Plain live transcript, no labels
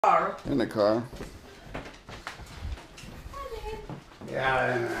In the car.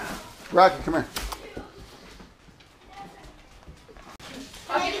 Yeah. Rocky, come here.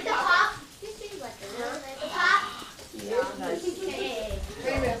 Can I get the pop? This seems like the pop.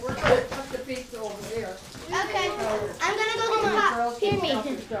 Wait a minute, we're going to put the pizza over there. Okay. I'm gonna go get the pop. Hear me. I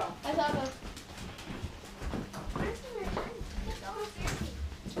thought of.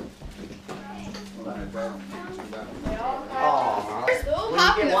 Oh, Go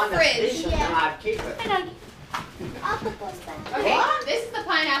pop in the fridge. I'd keep it. I'll put those back. Okay, this is the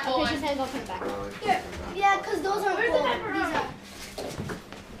pineapple Okay, one. just go put it back. Yeah, because those are cool. These are.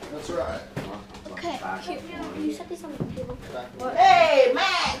 That's right. Okay. Here, you set these on the table. Hey,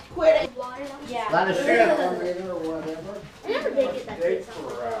 Matt, quit it. Water. Yeah. Let us share it or whatever. I never baked that Date pizza.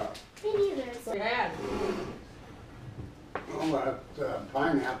 for, Me neither. So. Dad. oh, that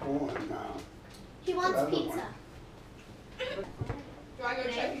pineapple and, He wants The other pizza. one. Do I go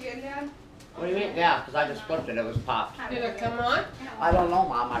check again, Dad? what do you mean? Yeah, because I just flipped it. It was popped. Did it come on? I don't know,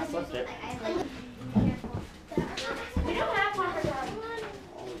 Mom. I flipped it. We don't have Parmesan.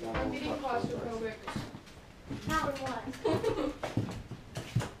 I'm getting claustrophobic. Not what?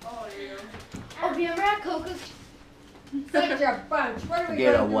 Oh, yeah. Oh, have you ever had Coca? Such a bunch. What are we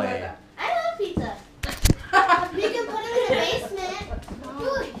Get going to do away. with it? I love pizza. We can put it in the basement.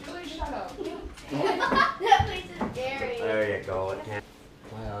 Julie, shut up. That place is scary. There you go.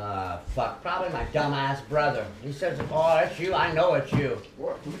 Fuck. Probably my dumbass brother. He says, oh, it's you. I know it's you.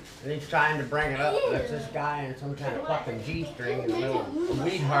 And he's trying to bring it up. There's this guy in some kind of fucking G-string in the middle of a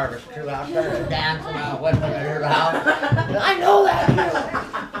weed harvest crew out there dancing out, whipping it out. And I know that's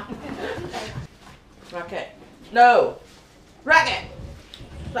you. Rocket. No. Rocket.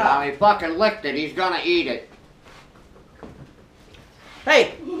 Now he fucking licked it. He's gonna eat it.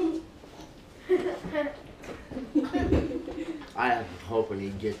 Hey. I was hoping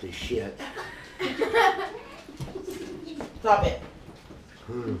he'd get the shit. Stop it.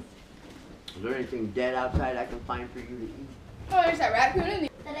 Is there anything dead outside I can find for you to eat? Oh, there's that raccoon in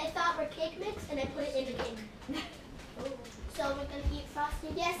That I thought were cake mix, and I put it in the cake. So we're gonna eat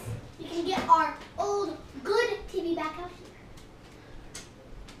frosting. Yes, you can get our old good TV back out here.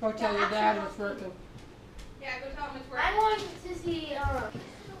 Go tell your dad it's working. Yeah, go tell him it's working. I want to see.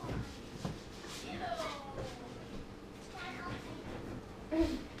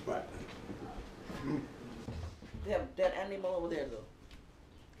 What? They have dead animal over there, though.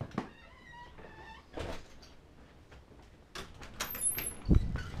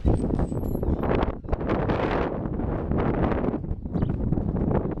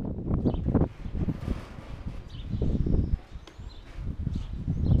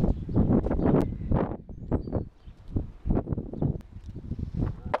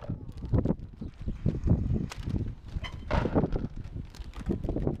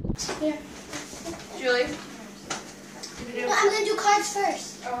 Here. Julie. No, I'm gonna do cards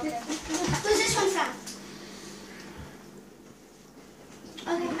first. Oh, okay. Who's this one from?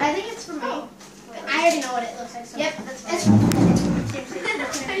 Okay. I think it's for me. Oh. I already know what it looks like. So Yep, that's It's I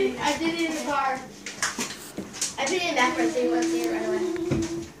did it in the car. I put it in backwards so you won't see it right away.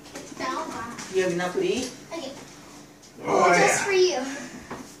 It's down. You have enough to eat? Okay. Oh, Just for you.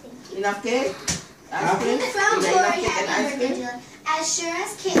 Enough cake? Ice cream? From You Lori, got enough cake and happy ice birthday, cream? Julia. As sure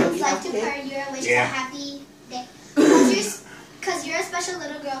as kittens You like to enough purr, cake? you're a wish Yeah. for a happy day. Because you're a special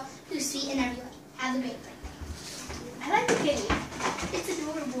little girl who's sweet in every way. Have a great birthday. I like the kitty. It's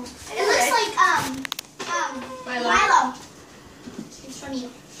adorable. It know, looks right? like Milo. It's from you.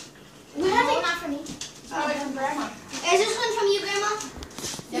 What is it not from me? Oh, it's from Grandma. Is this one from you, Grandma?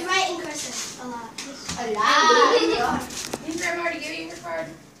 You write in cursive a lot. A lot. Did Grandma already give you your card?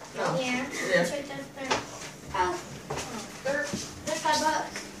 No. Yeah. Yeah. It's right there. Oh, That's $5.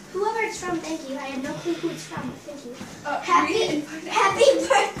 whoever it's from, thank you. I have no clue who it's from. Thank you. Happy. Happy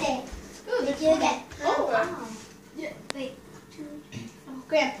birthday. Thank you again. Oh, wow. Yeah, wait.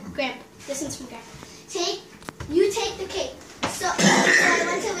 Grandpa. This one's from Grandpa. You take the cake. So I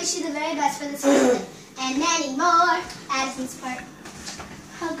want to wish you the very best for this birthday. And many more. Addison's part.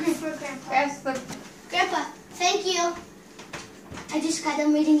 Hungry for Grandpa. That's the. Grandpa, thank you. I just got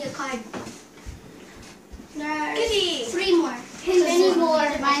done reading your card. There's Kitty. 3 more. Many more.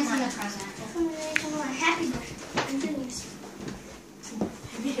 Mine's in the present. Happy birthday. I'm doing this.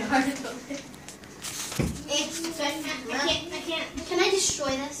 I can't. Can I destroy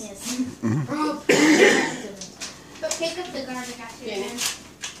this? Yes. But pick up the garbage after you're done.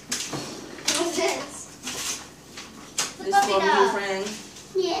 What's this? The This puppy from you, dog. friend.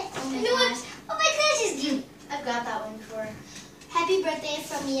 Yeah. Oh my You know what? gosh. Oh my gosh, she's cute. I've got that one before. Happy birthday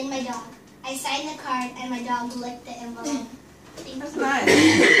from me and my dog. I signed the card and my dog licked the envelope. Thank That's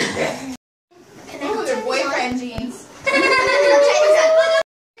nice. Ooh, They're boyfriend jeans. This is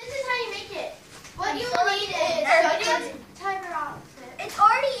how you make it. What you need is tiger outfit. It's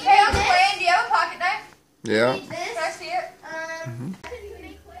already in Hey, Uncle Wayne, do you have a pocket knife? Yeah. This